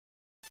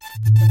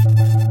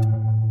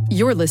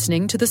You're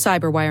listening to the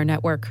Cyberwire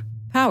Network,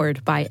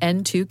 powered by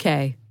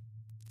N2K.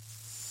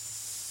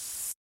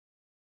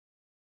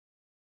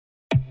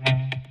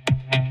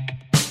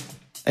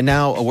 And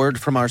now a word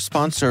from our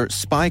sponsor,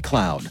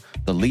 SpyCloud,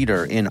 the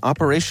leader in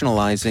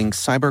operationalizing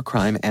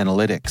cybercrime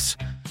analytics.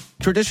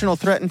 Traditional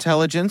threat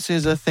intelligence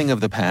is a thing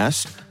of the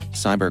past.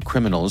 Cyber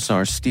criminals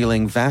are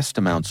stealing vast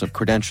amounts of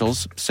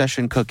credentials,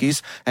 session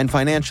cookies, and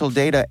financial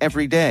data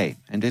every day,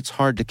 and it's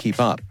hard to keep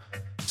up.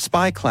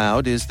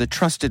 SpyCloud is the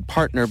trusted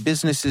partner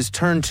businesses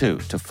turn to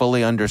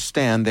fully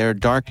understand their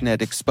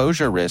darknet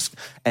exposure risk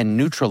and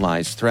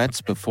neutralize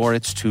threats before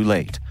it's too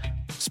late.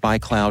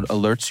 SpyCloud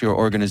alerts your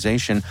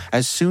organization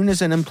as soon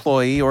as an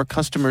employee or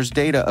customer's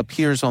data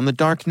appears on the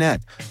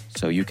darknet,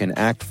 so you can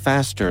act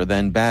faster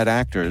than bad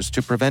actors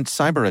to prevent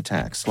cyber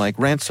attacks like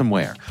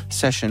ransomware,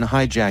 session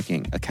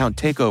hijacking, account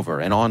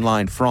takeover, and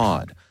online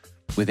fraud.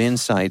 With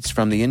insights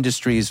from the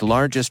industry's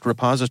largest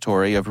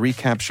repository of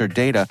recaptured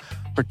data,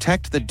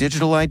 protect the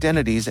digital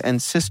identities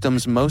and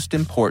systems most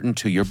important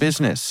to your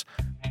business.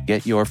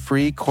 Get your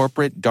free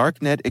corporate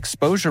darknet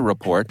exposure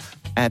report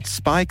at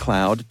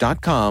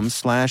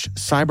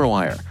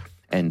spycloud.com/cyberwire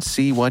and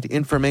see what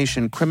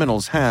information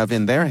criminals have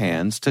in their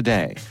hands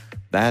today.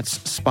 That's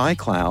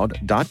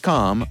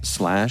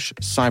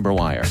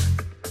spycloud.com/cyberwire.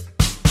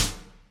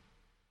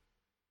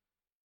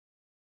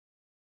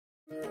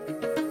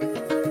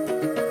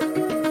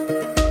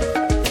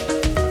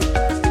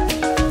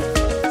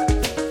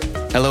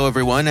 Hello,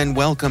 everyone, and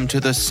welcome to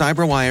the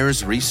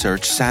CyberWire's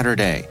Research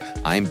Saturday.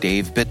 I'm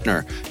Dave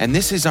Bittner, and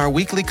this is our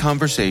weekly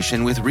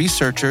conversation with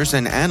researchers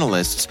and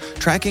analysts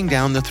tracking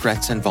down the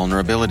threats and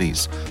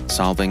vulnerabilities,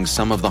 solving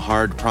some of the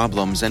hard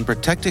problems, and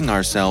protecting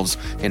ourselves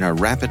in a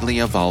rapidly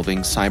evolving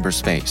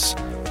cyberspace.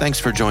 Thanks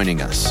for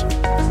joining us.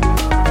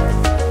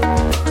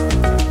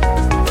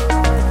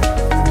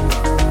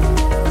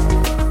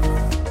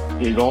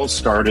 It all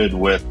started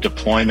with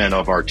deployment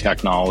of our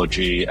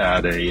technology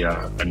at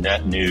a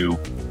net new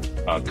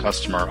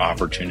customer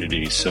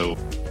opportunity. So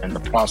in the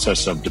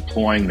process of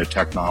deploying the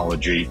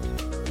technology,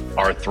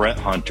 our threat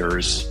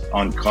hunters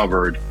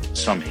uncovered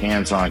some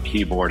hands-on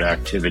keyboard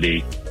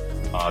activity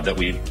that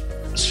we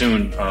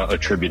soon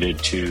attributed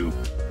to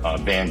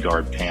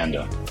Vanguard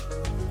Panda.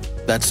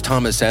 That's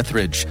Thomas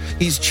Etheridge.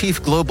 He's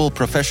Chief Global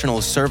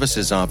Professional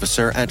Services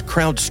Officer at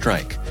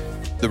CrowdStrike.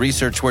 The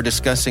research we're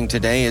discussing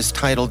today is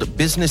titled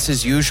Business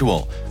as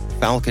Usual.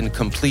 Falcon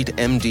Complete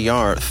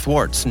MDR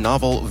thwarts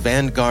novel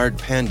Vanguard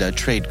Panda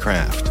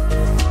tradecraft.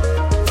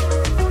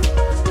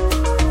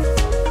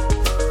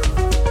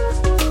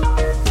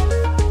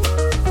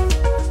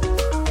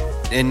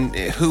 And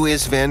who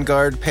is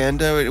Vanguard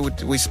Panda,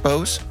 we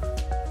suppose?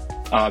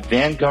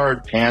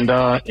 Vanguard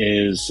Panda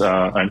is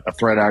a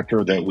threat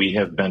actor that we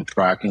have been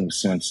tracking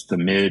since the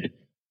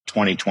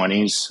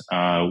mid-2020s.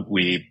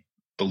 We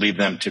believe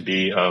them to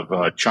be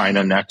of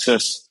China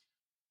nexus,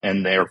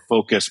 and they're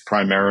focused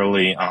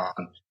primarily on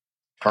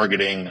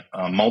targeting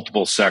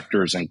multiple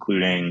sectors,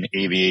 including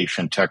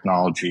aviation,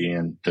 technology,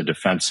 and the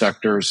defense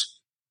sectors.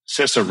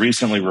 CISA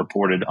recently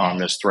reported on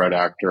this threat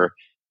actor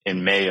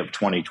in May of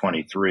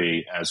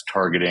 2023 as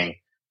targeting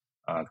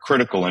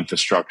critical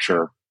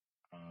infrastructure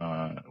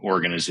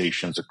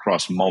organizations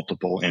across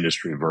multiple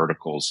industry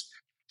verticals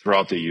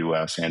throughout the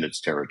U.S. and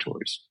its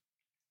territories.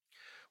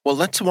 Well,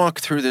 let's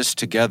walk through this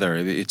together.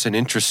 It's an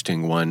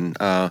interesting one.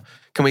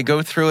 Can we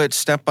go through it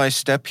step by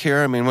step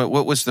here? I mean,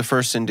 what was the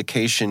first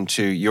indication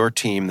to your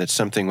team that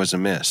something was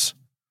amiss?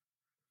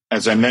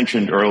 As I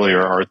mentioned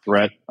earlier, our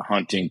threat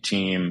hunting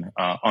team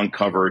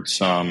uncovered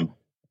some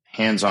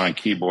hands-on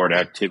keyboard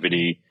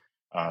activity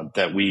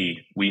that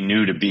we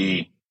knew to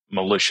be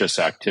malicious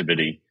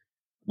activity.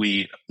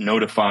 We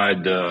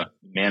notified the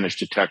managed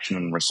detection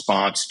and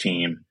response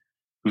team,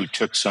 who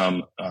took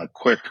some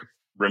quick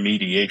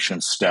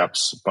remediation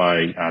steps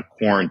by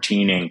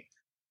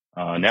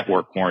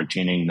network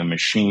quarantining the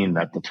machine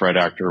that the threat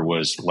actor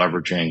was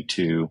leveraging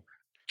to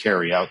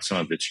carry out some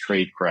of its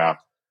tradecraft.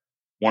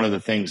 One of the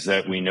things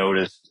that we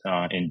noticed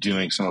in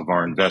doing some of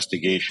our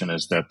investigation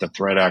is that the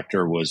threat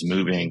actor was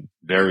moving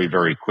very,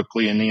 very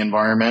quickly in the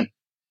environment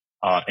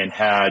and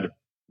had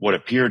what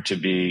appeared to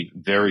be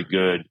a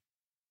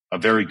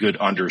very good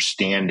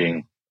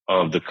understanding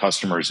of the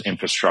customer's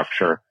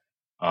infrastructure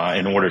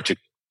in order to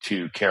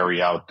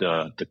carry out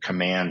the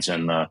commands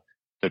and the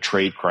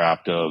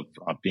tradecraft of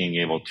being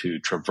able to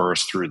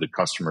traverse through the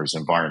customer's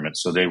environment.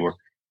 So they were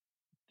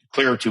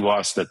clear to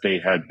us that they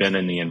had been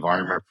in the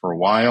environment for a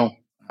while,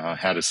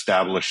 had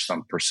established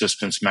some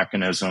persistence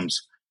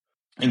mechanisms,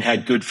 and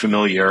had good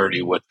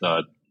familiarity with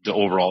the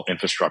overall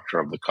infrastructure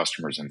of the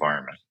customer's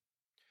environment.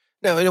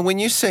 Now, when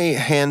you say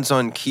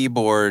hands-on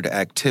keyboard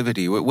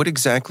activity, what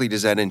exactly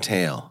does that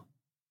entail?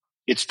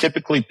 It's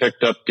typically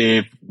picked up,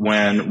 Dave,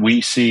 when we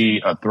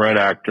see a threat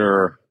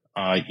actor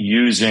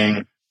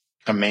using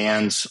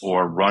commands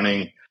or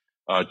running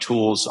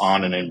tools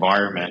on an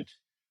environment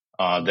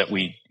that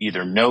we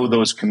either know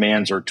those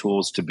commands or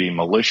tools to be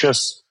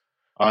malicious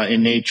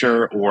in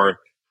nature, or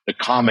the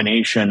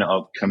combination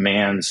of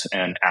commands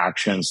and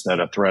actions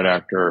that a threat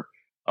actor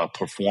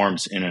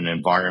performs in an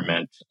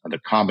environment, the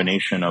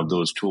combination of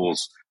those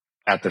tools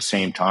at the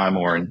same time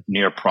or in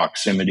near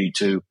proximity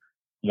to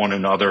one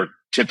another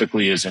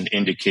typically is an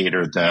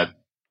indicator that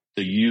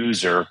the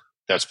user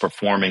that's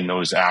performing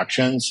those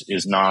actions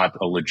is not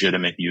a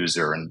legitimate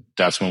user. And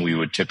that's when we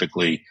would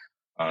typically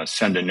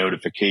send a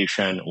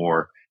notification,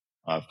 or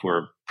if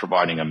we're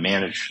providing a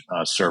managed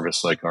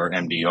service like our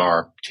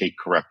MDR, take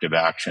corrective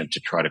action to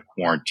try to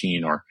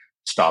quarantine or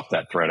stop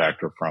that threat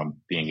actor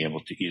from being able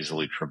to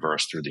easily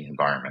traverse through the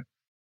environment.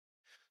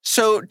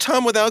 So,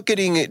 Tom, without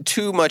getting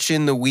too much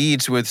in the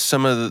weeds with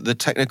some of the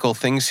technical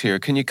things here,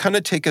 can you kind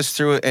of take us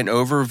through an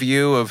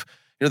overview of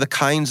the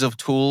kinds of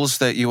tools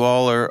that you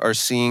all are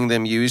seeing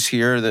them use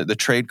here, the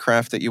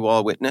tradecraft that you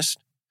all witnessed?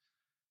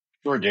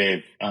 Sure,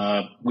 Dave.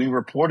 We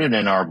reported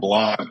in our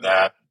blog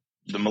that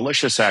the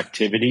malicious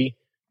activity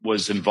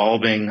was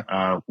involving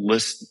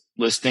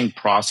listing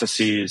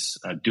processes,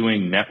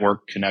 doing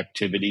network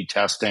connectivity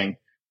testing,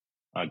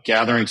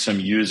 gathering some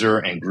user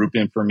and group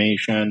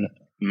information,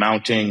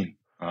 mounting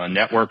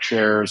network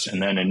shares,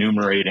 and then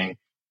enumerating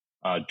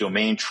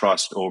domain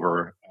trust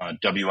over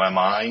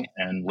WMI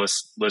and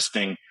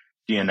listing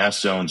DNS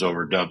zones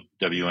over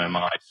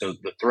WMI. So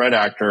the threat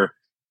actor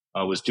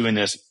was doing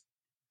this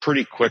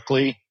pretty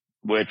quickly,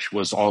 which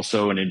was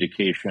also an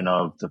indication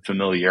of the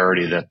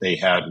familiarity that they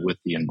had with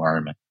the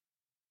environment.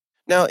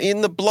 Now,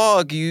 in the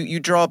blog, you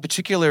draw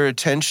particular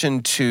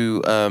attention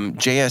to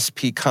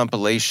JSP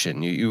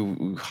compilation.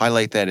 You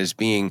highlight that as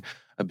being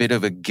a bit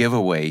of a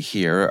giveaway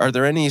here. Are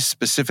there any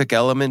specific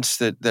elements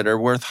that are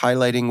worth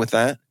highlighting with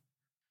that?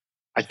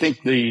 I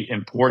think the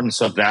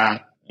importance of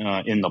that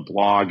in the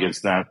blog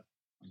is that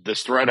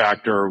this threat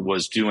actor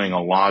was doing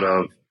a lot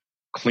of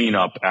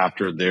cleanup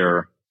after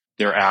their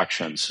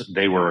actions.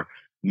 They were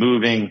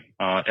moving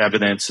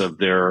evidence of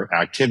their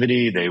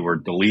activity. They were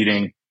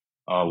deleting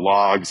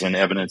logs and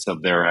evidence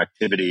of their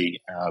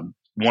activity.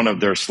 One of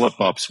their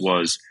slip-ups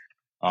was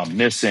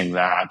missing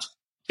that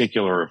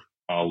particular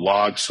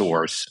log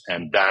source,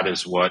 and that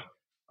is what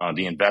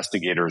the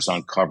investigators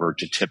uncovered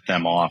to tip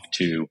them off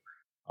to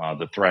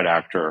the threat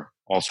actor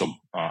also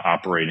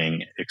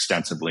operating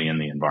extensively in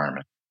the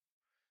environment.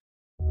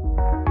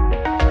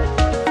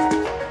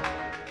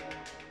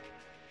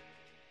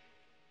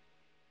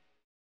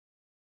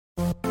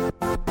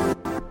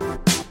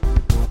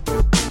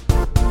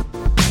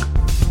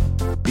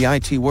 The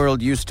IT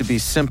world used to be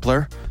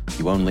simpler.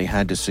 You only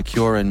had to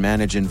secure and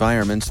manage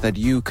environments that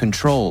you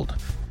controlled.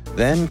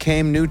 Then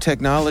came new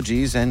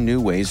technologies and new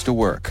ways to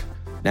work.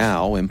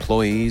 Now,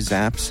 employees,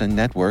 apps, and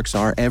networks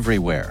are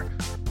everywhere.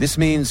 This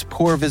means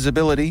poor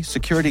visibility,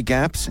 security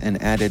gaps,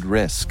 and added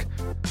risk.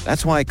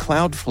 That's why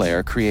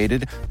Cloudflare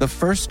created the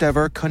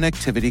first-ever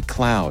connectivity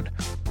cloud.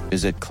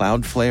 Visit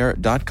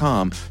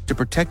cloudflare.com to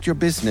protect your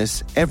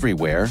business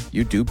everywhere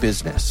you do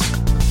business.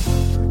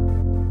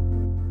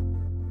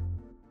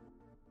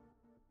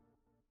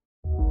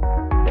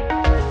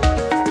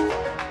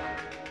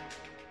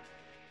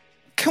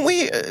 Can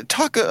we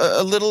talk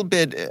a little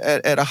bit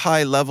at a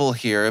high level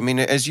here? I mean,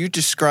 as you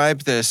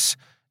describe this,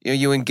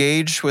 you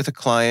engage with a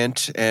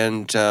client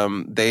and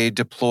they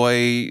deploy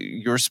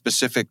your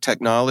specific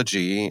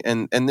technology,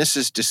 and this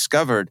is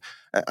discovered.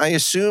 I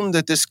assume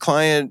that this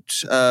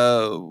client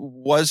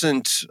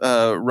wasn't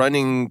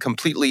running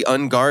completely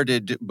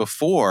unguarded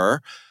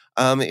before.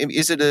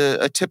 Is it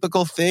a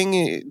typical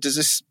thing? Does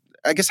this?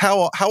 I guess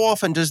how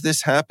often does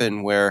this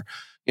happen where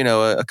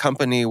a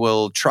company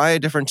will try a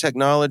different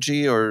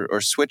technology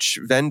or switch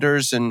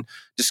vendors and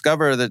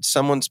discover that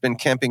someone's been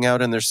camping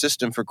out in their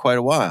system for quite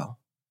a while?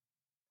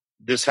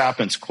 This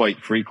happens quite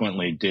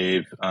frequently,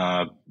 Dave,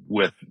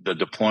 with the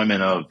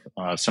deployment of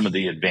some of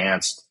the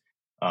advanced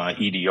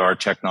EDR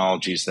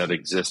technologies that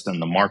exist in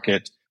the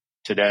market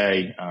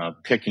today.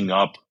 Picking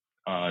up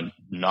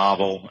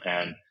novel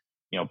and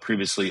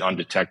previously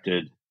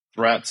undetected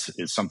threats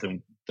is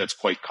something that's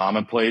quite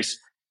commonplace.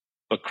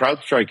 But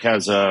CrowdStrike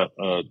has a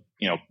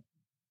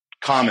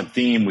common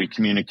theme we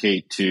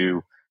communicate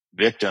to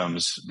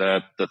victims,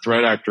 that the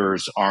threat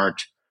actors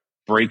aren't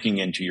breaking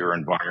into your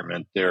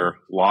environment, they're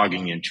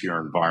logging into your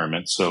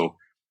environment. So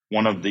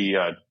one of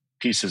the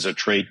pieces of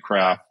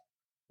tradecraft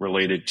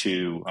related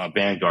to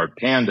Vanguard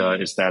Panda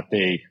is that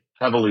they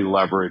heavily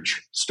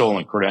leverage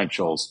stolen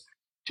credentials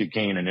to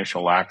gain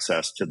initial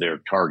access to their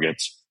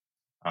targets.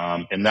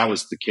 And that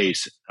was the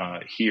case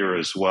here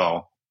as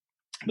well.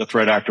 The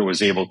threat actor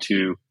was able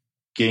to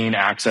gain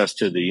access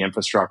to the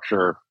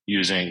infrastructure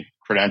using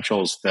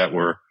credentials that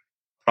were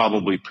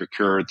probably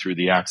procured through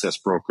the access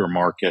broker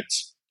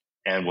markets,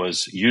 and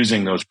was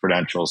using those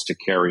credentials to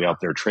carry out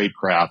their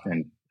tradecraft,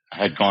 and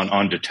had gone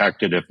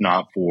undetected if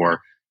not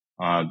for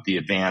the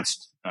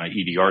advanced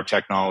EDR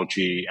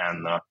technology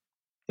and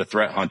the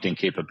threat hunting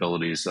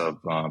capabilities of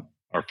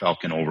our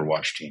Falcon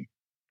Overwatch team.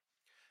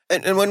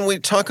 And when we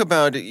talk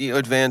about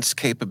advanced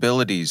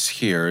capabilities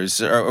here,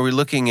 are we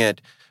looking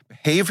at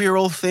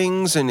behavioral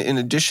things and in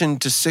addition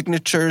to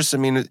signatures? I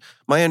mean,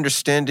 my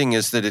understanding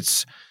is that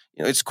it's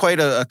quite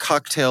a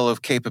cocktail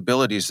of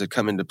capabilities that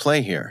come into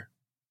play here.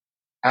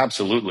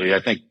 Absolutely.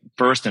 I think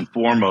first and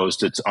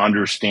foremost, it's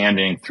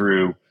understanding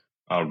through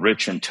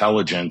rich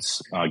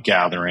intelligence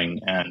gathering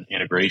and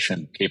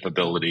integration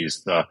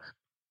capabilities, the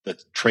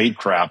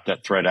tradecraft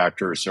that threat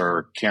actors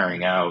are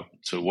carrying out.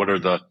 So what are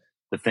the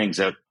things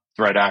that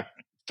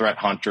threat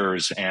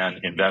hunters and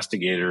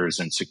investigators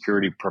and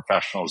security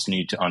professionals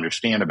need to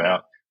understand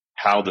about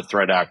how the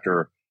threat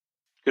actor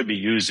could be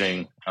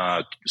using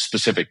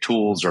specific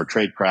tools or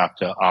tradecraft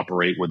to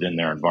operate within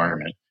their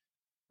environment.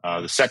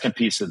 The second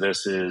piece of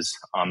this is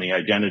on the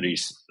identity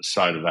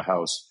side of the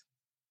house,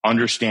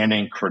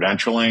 understanding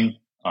credentialing,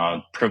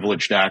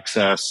 privileged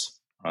access,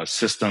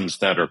 systems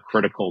that are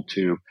critical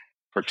to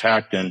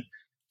protect, and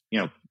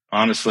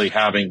honestly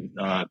having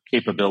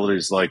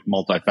capabilities like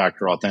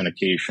multi-factor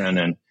authentication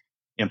and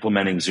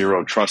implementing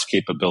zero trust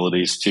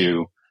capabilities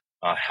to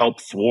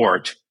help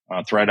thwart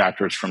threat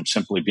actors from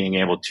simply being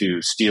able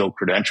to steal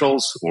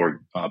credentials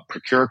or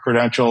procure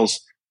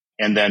credentials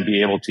and then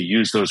be able to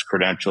use those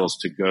credentials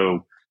to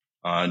go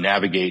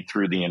navigate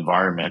through the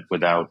environment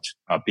without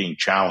being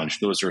challenged.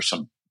 Those are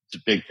some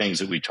big things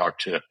that we talk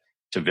to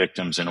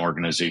victims and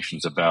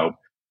organizations about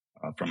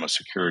from a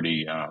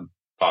security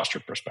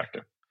posture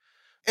perspective.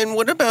 And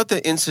what about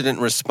the incident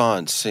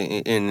response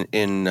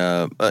in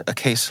a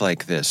case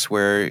like this,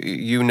 where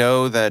you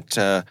know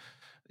that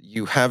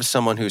you have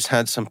someone who's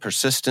had some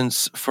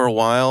persistence for a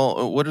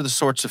while? What are the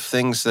sorts of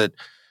things that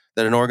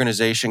an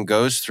organization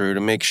goes through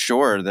to make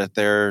sure that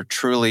they're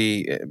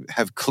truly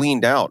have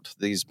cleaned out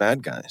these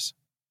bad guys?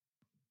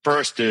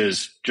 First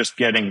is just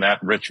getting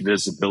that rich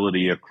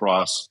visibility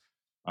across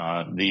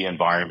the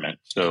environment.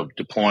 So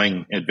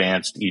deploying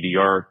advanced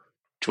EDR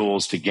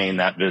tools to gain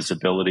that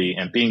visibility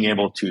and being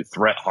able to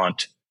threat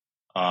hunt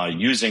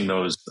using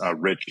those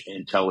rich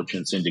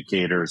intelligence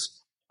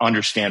indicators,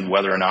 understand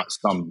whether or not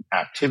some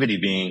activity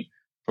being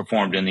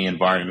performed in the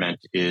environment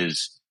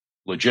is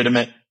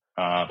legitimate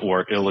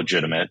or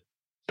illegitimate.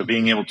 So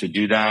being able to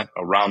do that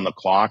around the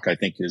clock, I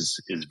think,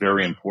 is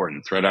very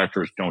important. Threat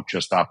actors don't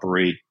just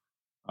operate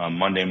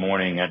Monday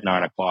morning at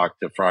 9 o'clock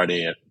to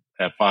Friday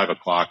at 5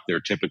 o'clock. They're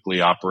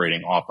typically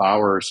operating off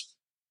hours.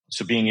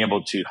 So being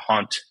able to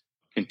hunt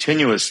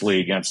continuously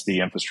against the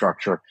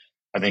infrastructure,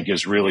 I think,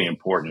 is really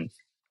important.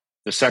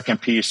 The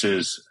second piece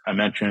is, I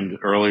mentioned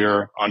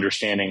earlier,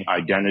 understanding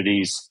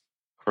identities,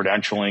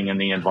 credentialing in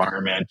the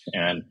environment,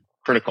 and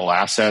critical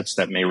assets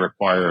that may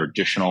require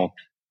additional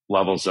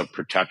levels of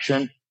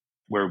protection,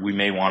 where we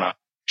may want to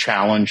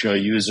challenge a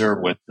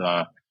user with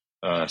a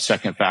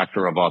second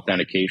factor of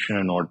authentication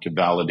in order to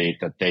validate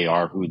that they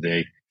are who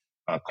they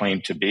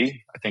claim to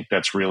be. I think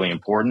that's really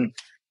important.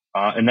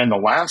 And then the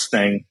last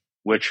thing,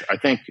 which I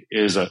think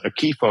is a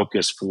key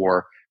focus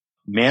for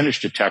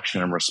managed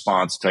detection and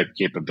response type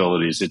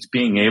capabilities, it's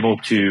being able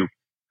to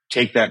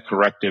take that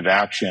corrective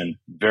action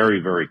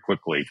very, very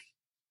quickly.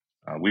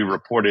 We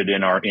reported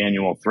in our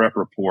annual threat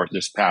report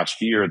this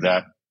past year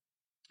that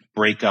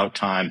breakout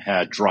time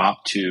had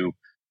dropped to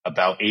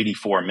about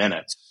 84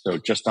 minutes. So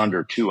just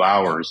under 2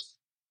 hours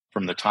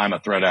from the time a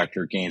threat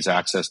actor gains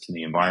access to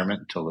the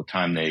environment until the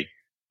time they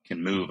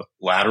can move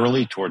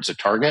laterally towards a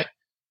target.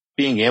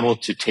 Being able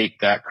to take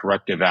that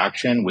corrective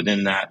action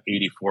within that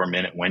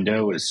 84-minute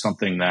window is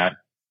something that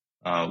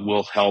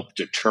will help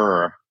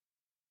deter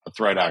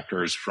threat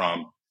actors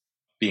from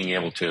being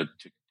able to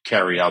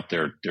carry out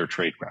their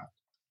tradecraft.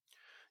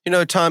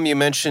 Tom, you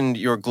mentioned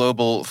your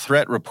global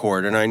threat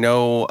report, and I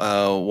know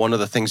one of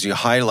the things you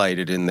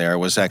highlighted in there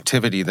was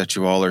activity that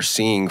you all are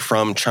seeing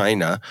from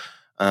China.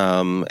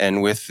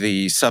 And with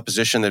the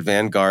supposition that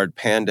Vanguard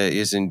Panda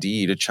is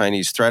indeed a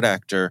Chinese threat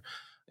actor,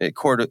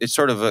 it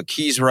sort of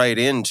keys right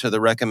into the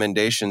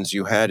recommendations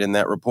you had in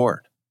that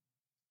report.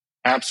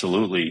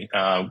 Absolutely.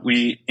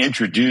 We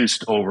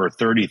introduced over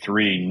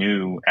 33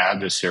 new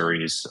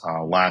adversaries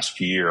last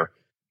year,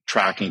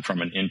 tracking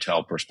from an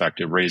intel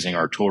perspective, raising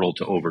our total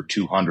to over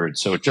 200.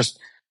 So it just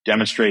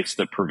demonstrates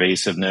the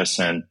pervasiveness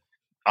and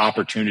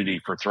opportunity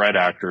for threat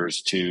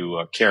actors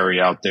to carry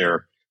out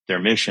their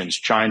missions.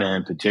 China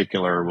in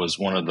particular was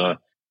one of the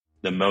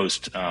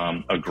most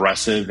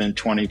aggressive in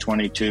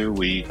 2022.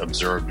 We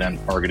observed them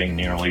targeting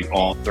nearly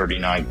all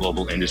 39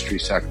 global industry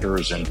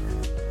sectors and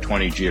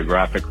 20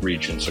 geographic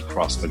regions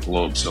across the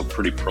globe. So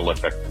pretty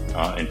prolific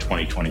in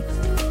 2022.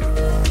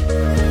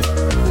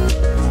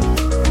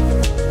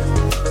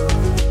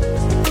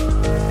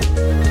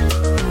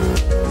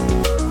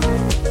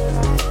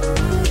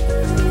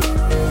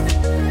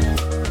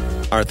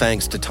 Our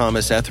thanks to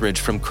Thomas Etheridge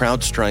from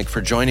CrowdStrike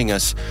for joining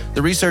us.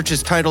 The research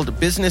is titled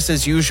Business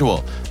as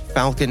Usual.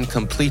 Falcon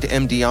Complete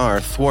MDR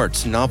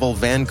Thwarts Novel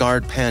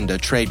Vanguard Panda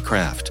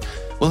Tradecraft.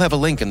 We'll have a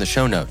link in the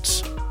show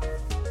notes.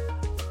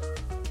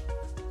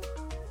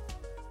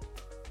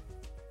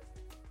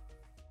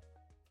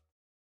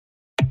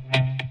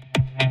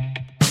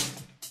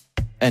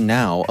 And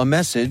now, a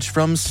message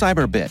from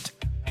Cyberbit.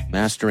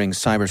 Mastering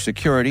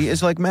cybersecurity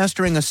is like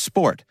mastering a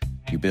sport.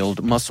 You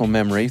build muscle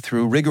memory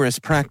through rigorous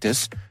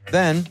practice,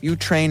 then you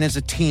train as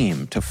a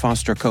team to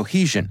foster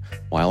cohesion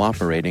while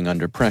operating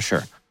under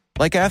pressure.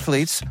 Like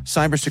athletes,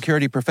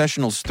 cybersecurity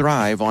professionals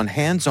thrive on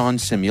hands-on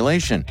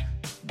simulation.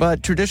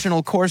 But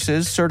traditional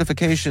courses,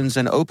 certifications,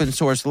 and open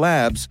source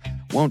labs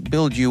won't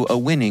build you a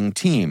winning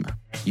team.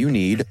 You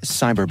need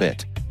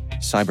Cyberbit.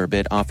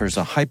 Cyberbit offers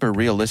a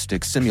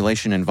hyper-realistic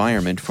simulation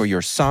environment for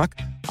your SOC,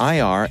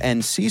 IR,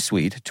 and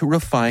C-suite to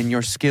refine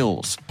your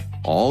skills,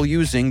 all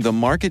using the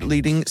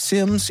market-leading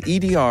SIMs,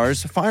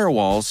 EDRs,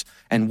 firewalls,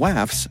 and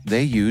WAFs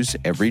they use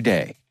every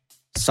day.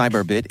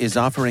 Cyberbit is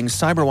offering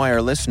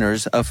CyberWire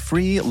listeners a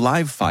free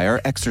live-fire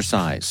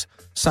exercise.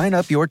 Sign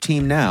up your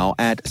team now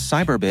at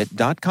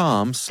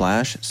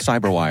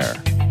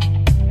cyberbit.com/cyberwire.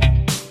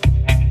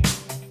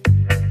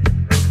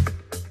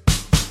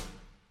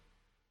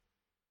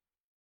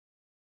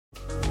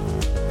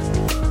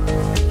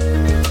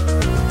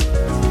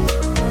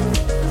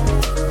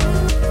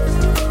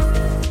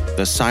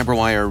 The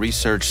CyberWire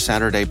Research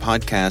Saturday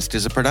podcast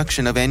is a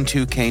production of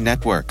N2K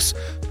Networks,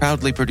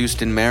 proudly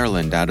produced in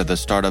Maryland out of the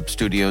startup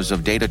studios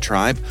of Data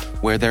Tribe,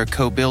 where they're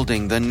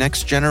co-building the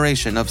next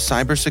generation of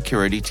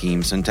cybersecurity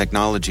teams and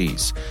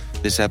technologies.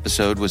 This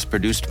episode was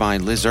produced by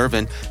Liz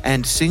Irvin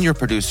and senior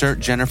producer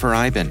Jennifer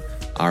Iben.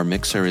 Our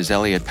mixer is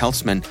Elliot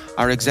Peltzman,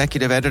 our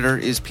executive editor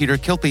is Peter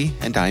Kilpie,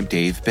 and I'm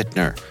Dave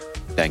Bittner.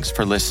 Thanks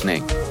for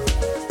listening.